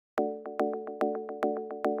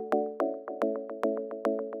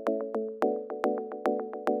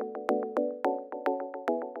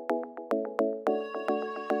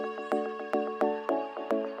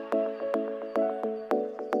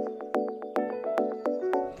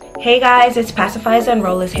Hey guys, it's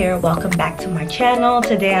pacifiersNrollers here. Welcome back to my channel.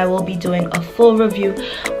 Today I will be doing a full review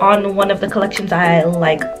on one of the collections I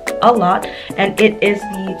like a lot, and it is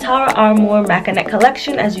the Taura Amore Macanet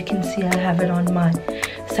collection. As you can see, I have it on my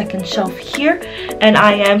second shelf here, and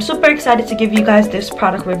I am super excited to give you guys this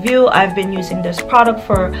product review. I've been using this product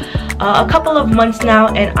for a couple of months now,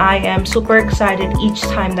 and I am super excited each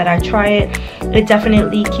time that I try it. It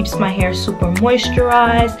definitely keeps my hair super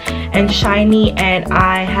moisturized and shiny, and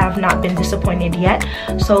I have not been disappointed yet.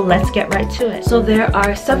 So let's get right to it. So there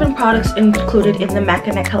are 7 products included in the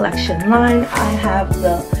Macanet collection line. I have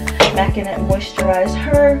the Macanet Moisturize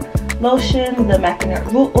Her Lotion, the Macanet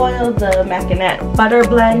Root Oil, the Macanet Butter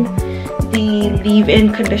Blend, the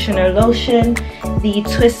Leave-In Conditioner Lotion, the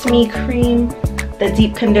Twist Me Cream, the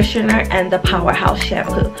Deep Conditioner, and the Powerhouse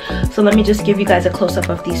Shampoo. So let me just give you guys a close-up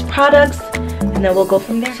of these products, and then we'll go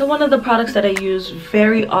from there. So one of the products that I use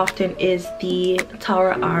very often is the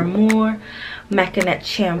Taura Amore Macanet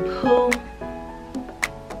Shampoo.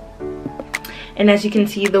 And as you can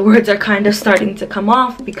see, the words are kind of starting to come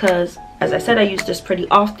off because, as I said, I use this pretty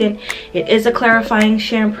often. It is a clarifying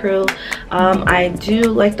shampoo. I do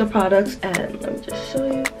like the products, and let me just show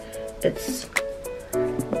you. It's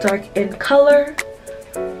dark in color,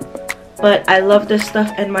 but I love this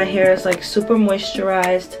stuff, and my hair is like super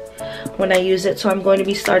moisturized when I use it. So I'm going to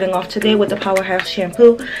be starting off today with the Powerhouse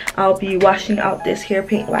Shampoo. I'll be washing out this hair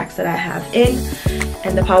paint wax that I have in,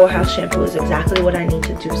 and the Powerhouse Shampoo is exactly what I need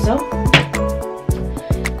to do so.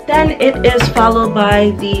 Then it is followed by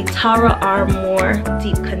the Taura Amore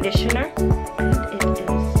Deep Conditioner, and it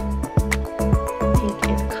is pink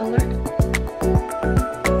in color.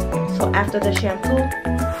 So after the shampoo,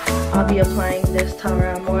 I'll be applying this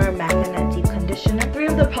Taura Amore Macanet Deep Conditioner. 3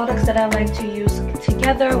 of the products that I like to use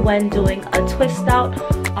together when doing a twist out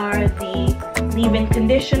are the Leave-In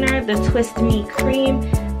Conditioner, the Twist Me Cream,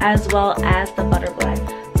 as well as the Butter Blend.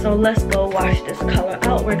 So let's go wash this color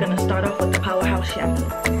out. We're going to start off with the Powerhouse Shampoo.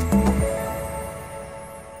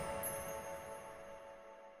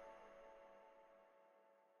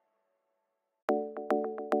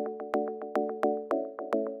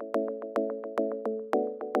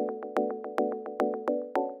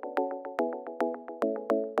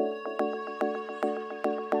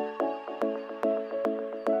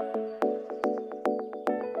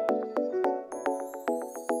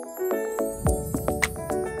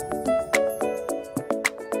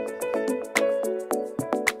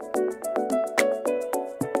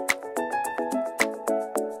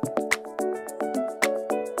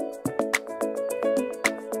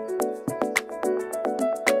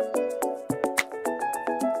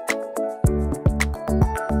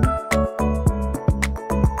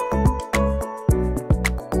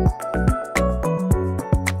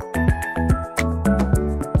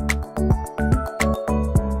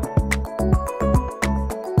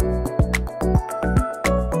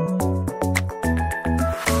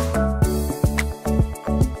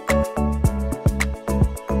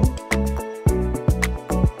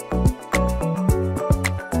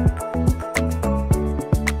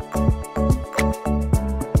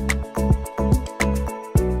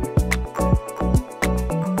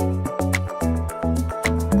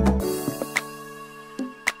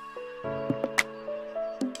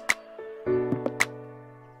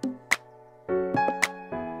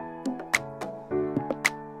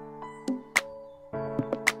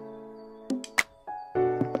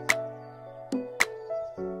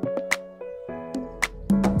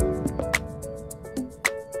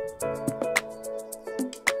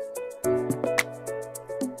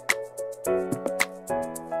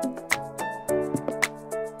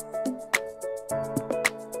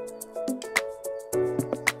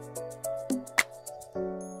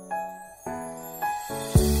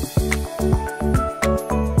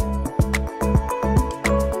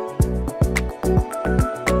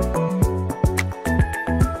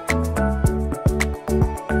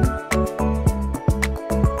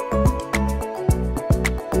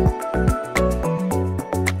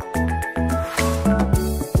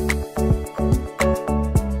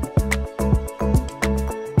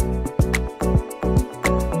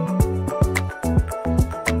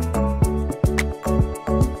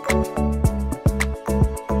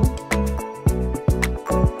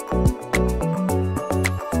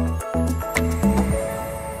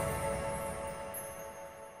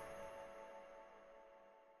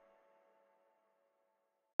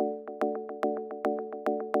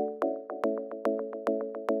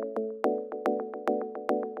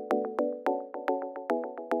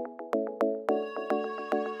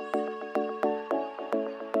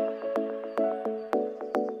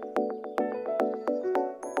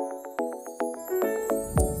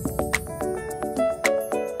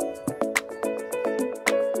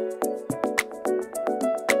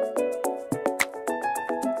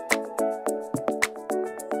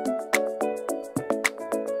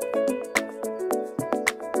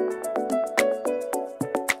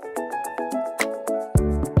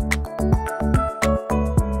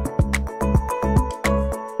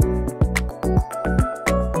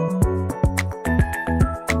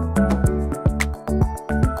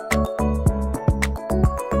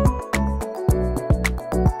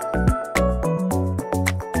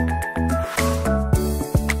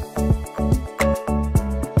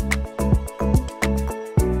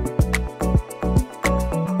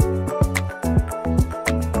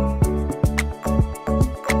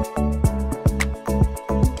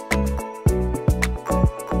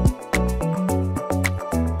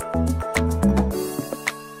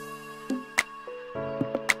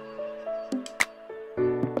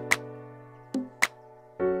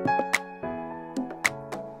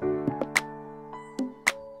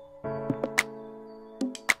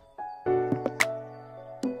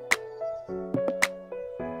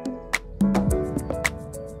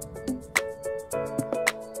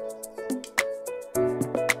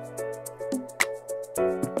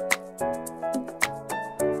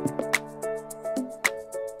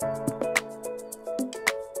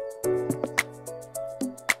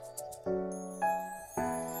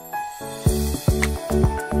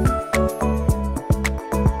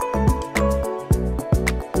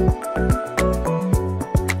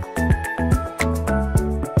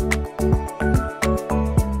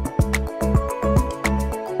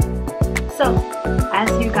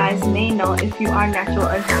 guys may know, if you are natural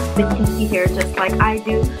and have thick kinky hair just like I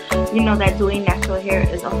do, you know that doing natural hair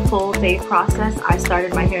is a full day process. I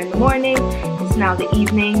started my hair in the morning, it's now the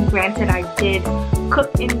evening. Granted, I did cook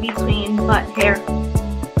in between, but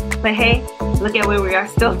hey, look at where we are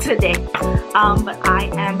still today. But I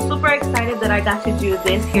am super excited that I got to do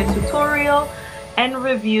this hair tutorial and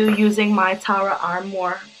review using my Taura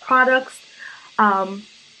Amore products.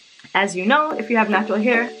 As you know, if you have natural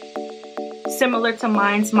hair similar to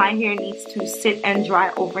mine, my hair needs to sit and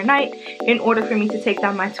dry overnight in order for me to take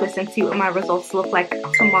down my twist and see what my results look like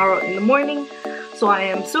tomorrow in the morning. So I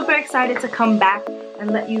am super excited to come back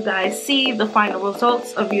and let you guys see the final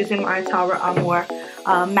results of using my Taura Amore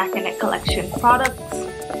Macanet collection products.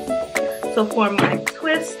 So for my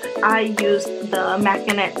twist, I used the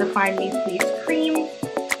Macanet Define Me Please Cream,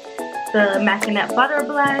 the Macanet Butter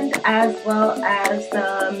Blend, as well as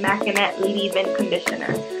the Macanet Leave-In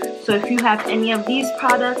Conditioner. So if you have any of these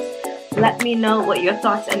products, let me know what your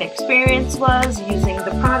thoughts and experience was using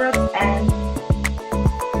the products, and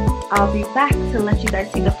I'll be back to let you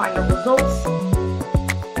guys see the final results.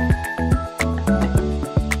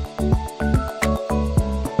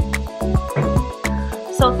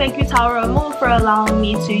 So thank you, Taura Amore, for allowing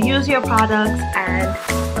me to use your products, and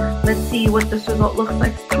let's see what this result looks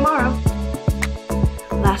like tomorrow.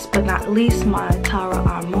 Last but not least, my Taura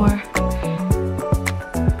Amore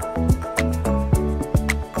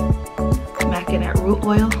Macanet Root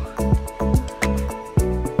Oil.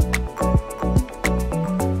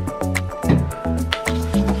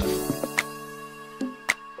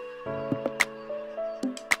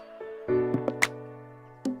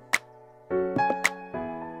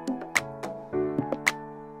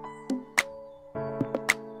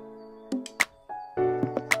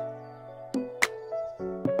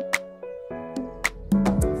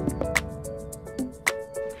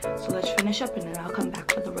 So let's finish up and then I'll come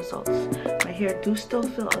back for the results. My hair do still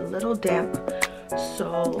feel a little damp,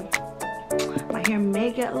 so my hair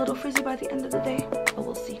may get a little frizzy by the end of the day, but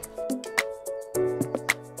we'll see.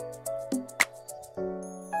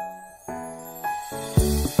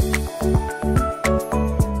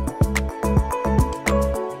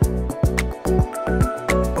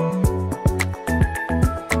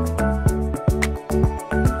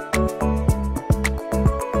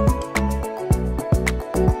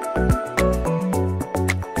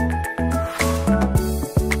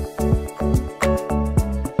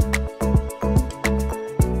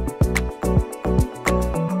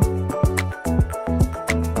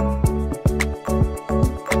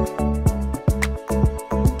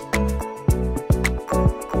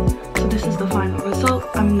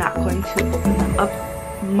 I'm not going to open them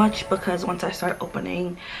up much because once I start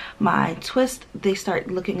opening my twist, they start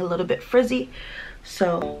looking a little bit frizzy.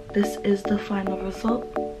 So this is the final result.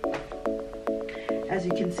 As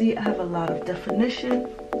you can see, I have a lot of definition.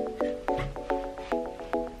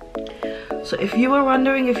 So if you were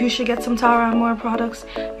wondering if you should get some Taura Amore products,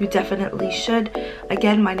 you definitely should.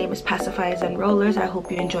 Again, my name is pacifiersNrollers. I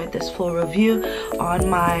hope you enjoyed this full review on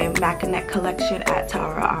my Macanet collection at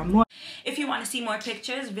Taura Amore. If you want to see more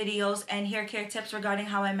pictures, videos, and hair care tips regarding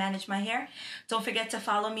how I manage my hair, don't forget to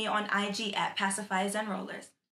follow me on IG at pacifiersNrollers.